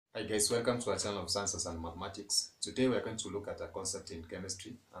Hi guys, welcome to our channel of Sciences and Mathematics. Today we are going to look at a concept in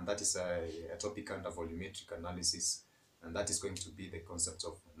chemistry, and that is a topic under volumetric analysis, and that is going to be the concept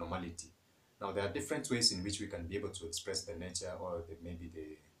of normality. Now there are different ways in which we can be able to express the nature or maybe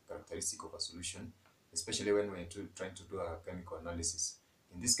the characteristic of a solution, especially when we're trying to do a chemical analysis.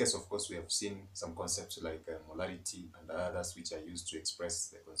 In this case, of course, we have seen some concepts like molarity and others which are used to express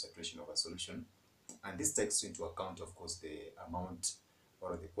the concentration of a solution. And this takes into account, of course, the amount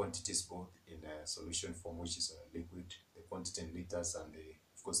or the quantities both in a solution form, which is a liquid, the quantity in liters, and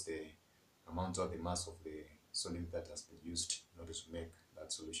of course the amount or the mass of the solid that has been used in order to make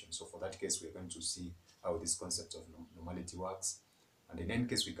that solution. So for that case, we're going to see how this concept of normality works. And in any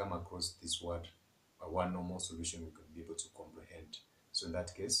case we come across this word, one normal solution, we can be able to comprehend. So in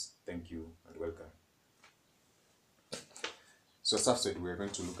that case, thank you and welcome. So as I've said, we're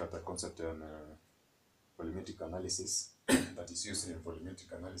going to look at the concept on volumetric analysis that is used in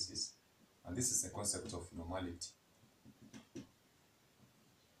volumetric analysis, and this is the concept of normality.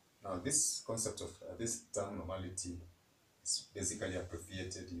 Now this concept of this term normality is basically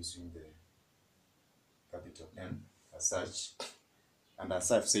abbreviated using the capital N as such, and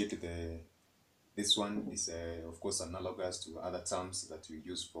as I've said, this one is of course analogous to other terms that we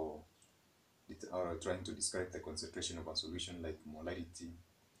use for trying to describe the concentration of a solution, like molarity,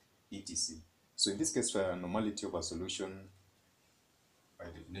 etc. So in this case, for normality of a solution, by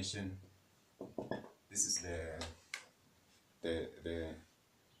definition, this is the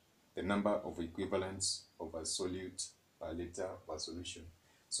number of equivalents of a solute per liter per solution.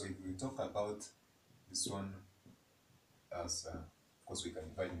 So if we talk about this one as, of course, we can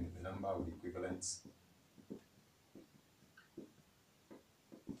divide the number of equivalents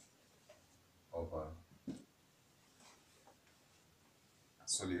of a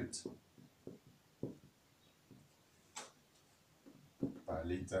solute per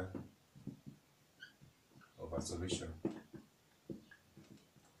liter of a solution.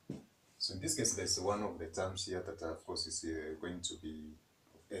 So in this case, there's one of the terms here that of course is going to be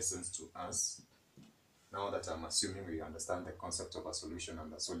of essence to us. Now that I'm assuming we understand the concept of a solution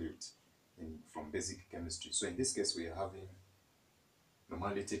and a solute from basic chemistry. So in this case, we are having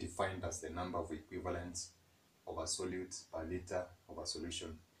normality defined as the number of equivalents of a solute per liter of a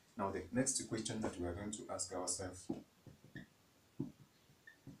solution. Now the next question that we are going to ask ourselves,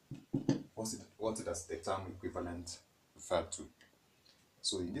 what does the term equivalent refer to?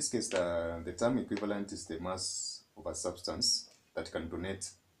 So in this case, the term equivalent is the mass of a substance that can donate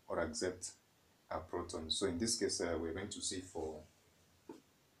or accept a proton. So in this case, we're going to see for,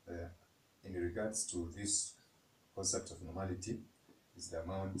 in regards to this concept of normality, is the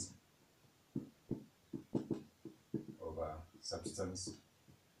amount of a substance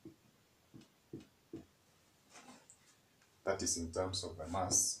that is in terms of the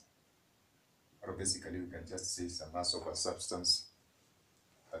mass, or basically we can just say it's a mass of a substance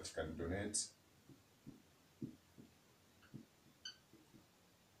that can donate,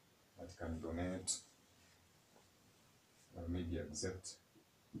 or maybe accept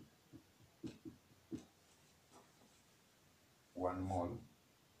 1 mole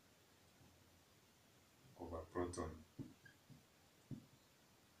of a proton.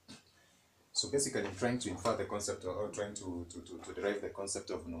 So basically trying to infer the concept or trying to derive the concept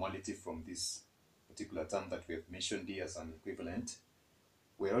of normality from this particular term that we have mentioned here as an equivalent,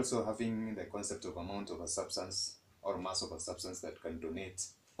 we're also having the concept of amount of a substance or mass of a substance that can donate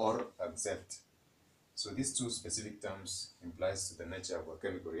or accept. So these two specific terms implies the nature of a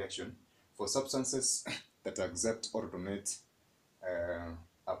chemical reaction. For substances that accept or donate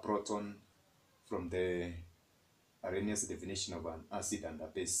a proton, from the Arrhenius definition of an acid and a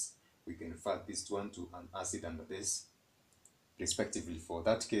base, we can refer this one to an acid and a base respectively. For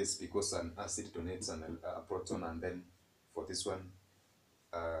that case, because an acid donates a proton, and then for this one,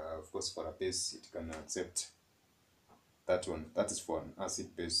 of course, for a base, it can accept that one. That is for an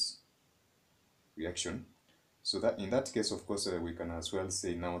acid-base reaction. So that in that case, of course, we can as well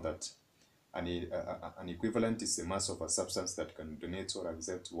say now that an equivalent is the mass of a substance that can donate or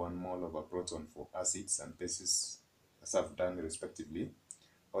accept 1 mole of a proton for acids and bases, as I've done respectively,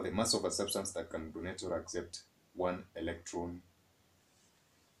 or the mass of a substance that can donate or accept 1 electron.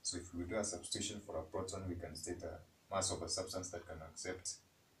 So if we do a substitution for a proton, we can state a mass of a substance that can accept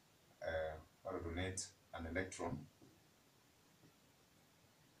or donate an electron.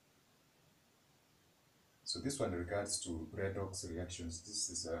 So this one regards to redox reactions. This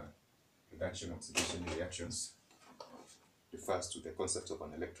is a reduction oxidation reactions, refers to the concept of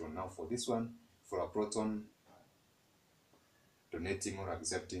an electron. Now for this one, for a proton donating or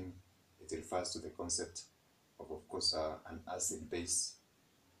accepting, it refers to the concept of course, an acid base.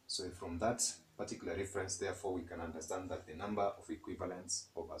 So from that particular reference, therefore, we can understand that the number of equivalents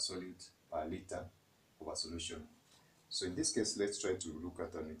of a solid per liter of a solution. So in this case, let's try to look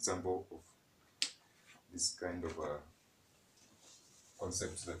at an example of this kind of a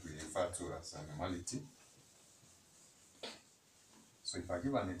concept that we refer to as a normality. So if I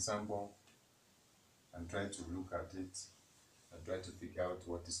give an example and try to look at it and try to figure out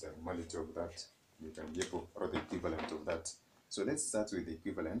what is the normality of that, you can be able, or the equivalent of that. So let's start with the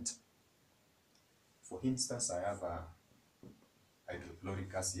equivalent. For instance, I have a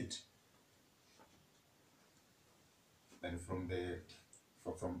hydrochloric acid. Then from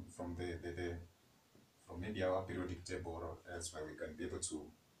maybe our periodic table or elsewhere, we can be able to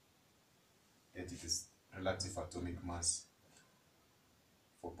get its relative atomic mass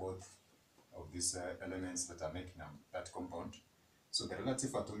for both of these elements that are making that compound. So the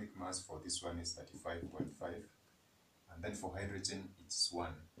relative atomic mass for this one is 35.5, and then for hydrogen it's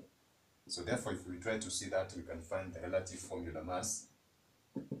 1. So therefore, if we try to see that, we can find the relative formula mass,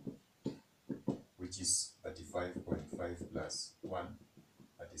 which is 35.5 plus 1,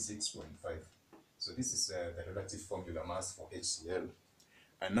 36.5. So this is the relative formula mass for HCl.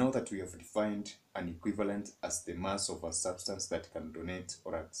 And now that we have defined an equivalent as the mass of a substance that can donate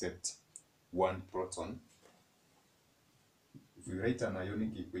or accept 1 proton, if we write an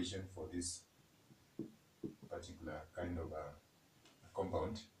ionic equation for this particular kind of a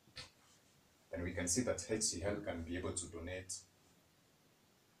compound, then we can see that HCl can be able to donate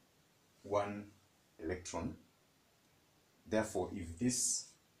 1 electron. Therefore, if this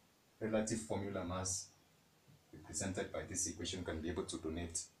relative formula mass represented by this equation can be able to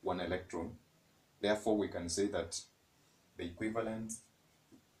donate 1 electron, therefore we can say that the equivalent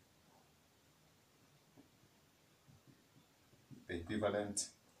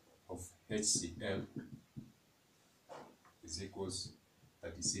of HCl is equals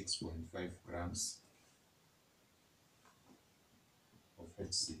 36.5 grams of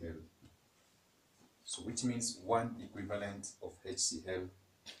HCl. So which means 1 equivalent of HCl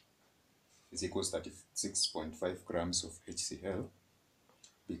is equals 36.5 grams of HCl,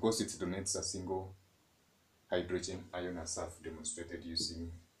 because it donates a single hydrogen ion, as I've demonstrated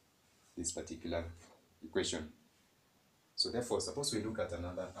using this particular equation. So therefore, suppose we look at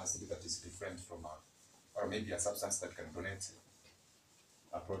another acid that is different from or maybe a substance that can donate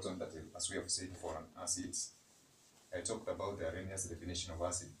a proton, that, as we have said, for an acid. I talked about the Arrhenius definition of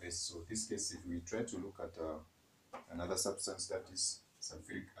acid base. So in this case, if we try to look at another substance, that is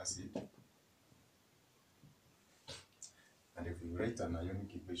sulfuric acid, and if we write an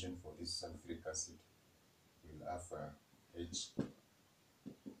ionic equation for this sulfuric acid, we'll have H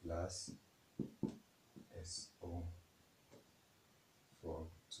plus SO4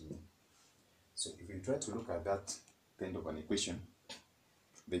 2. So if we try to look at that kind of an equation,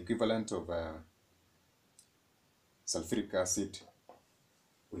 the equivalent of sulfuric acid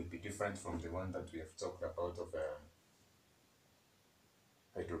will be different from the one that we have talked about of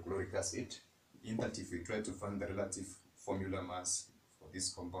hydrochloric acid, in that if we try to find the relative formula mass for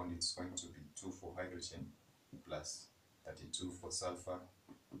this compound, it's going to be 2 for hydrogen plus 32 for sulfur,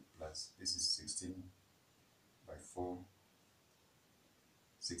 plus this is 16 by 4,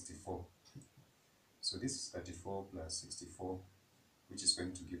 64. So this is 34 plus 64, which is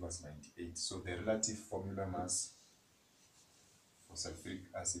going to give us 98. So the relative formula mass for sulfuric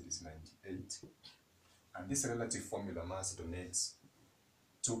acid is 98. And this relative formula mass donates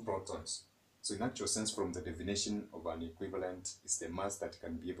 2 protons. So in actual sense, from the definition of an equivalent, is the mass that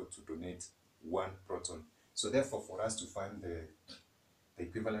can be able to donate 1 proton. So therefore, for us to find the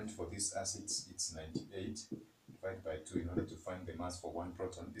equivalent for these acids, it's 98 divided by 2 in order to find the mass for 1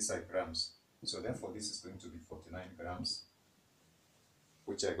 proton. These are grams. So therefore, this is going to be 49 grams,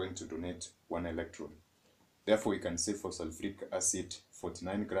 which are going to donate 1 electron. Therefore, we can say for sulfuric acid,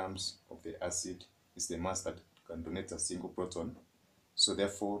 49 grams of the acid is the mass that can donate a single proton. So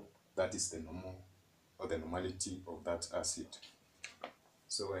therefore, that is the normal or the normality of that acid.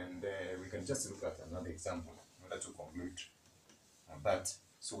 So, and we can just look at another example in order to conclude on that.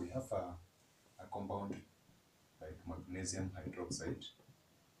 So we have a compound like magnesium hydroxide.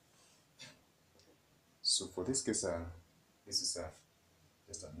 So for this case, this is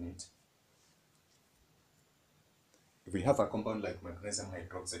just a minute. If we have a compound like magnesium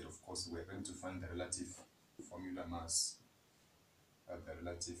hydroxide, of course, we're going to find the relative formula mass. The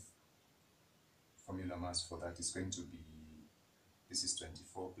relative formula mass for that is going to be, this is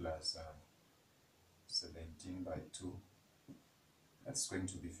 24 plus 17 by 2. That's going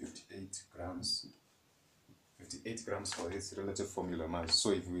to be 58 grams. 58 grams for this relative formula mass.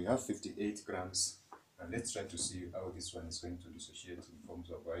 So if we have 58 grams And let's try to see how this one is going to dissociate in forms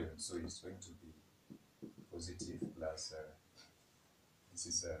of ions. So it's going to be positive plus, this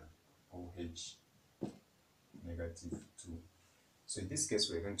is OH negative 2. So in this case,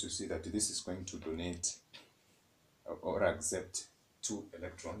 we're going to see that this is going to donate or accept 2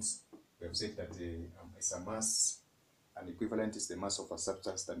 electrons. We have said that it's a mass, an equivalent is the mass of a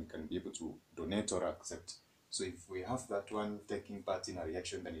substance that it can be able to donate or accept. So if we have that one taking part in a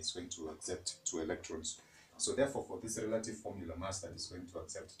reaction, then it's going to accept 2 electrons. So therefore, for this relative formula mass that is going to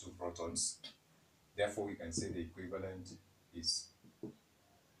accept 2 protons, therefore we can say the equivalent is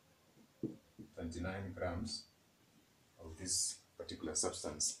 29 grams of this particular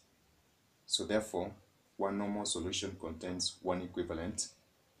substance. So therefore, one normal solution contains 1 equivalent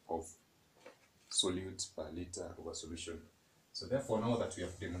of solute per liter of a solution. So therefore, now that we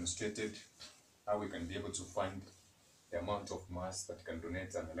have demonstrated how we can be able to find the amount of mass that can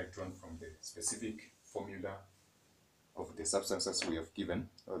donate an electron from the specific formula of the substances we have given,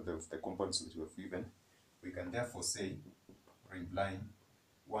 or the compounds that we have given, we can therefore say, or implying,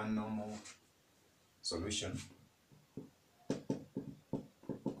 one normal solution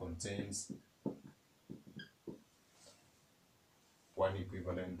contains 1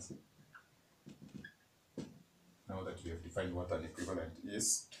 equivalent. Now that we have defined what an equivalent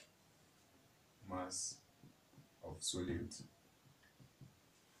is, mass of solute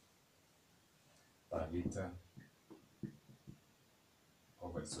per liter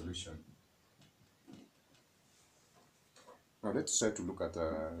of a solution. Now let's try to look at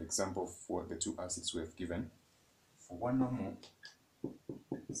an example for the 2 acids we have given. For one normal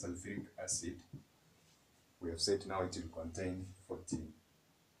sulfuric acid, we have said now it will contain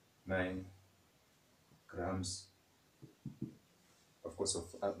 49 grams, of course,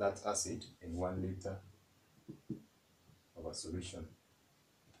 of that acid in 1 liter of a solution.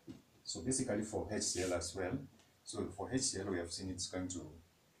 So basically for HCl as well, so for HCl we have seen it's going to,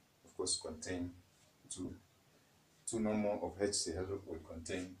 of course, contain 2 normal of HCl will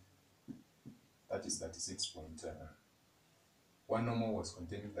contain, that is 36. 1 normal was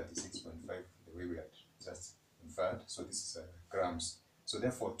containing 36.5, the way we had just inferred. So this is grams. So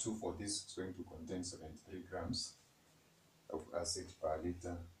therefore 2 for this is going to contain 73 grams of acid per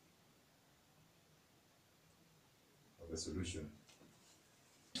liter of the solution.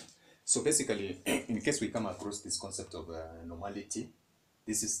 So basically, in case we come across this concept of normality,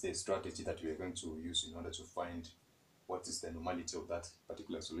 this is the strategy that we are going to use in order to find what is the normality of that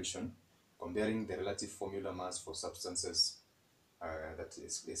particular solution, comparing the relative formula mass for substances that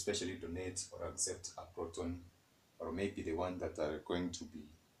especially donate or accept a proton, or maybe the one that are going to be,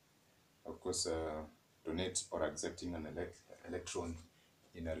 of course, donate or accepting an electron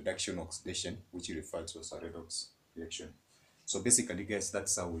in a reduction oxidation, which we refer to as a redox reaction. So basically, guys,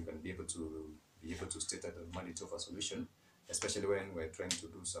 that's how we can be able to state the normality of a solution, especially when we're trying to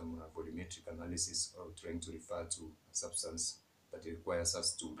do some volumetric analysis or trying to refer to a substance that requires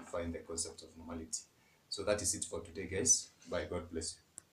us to define the concept of normality. So that is it for today, guys. Bye. God bless you.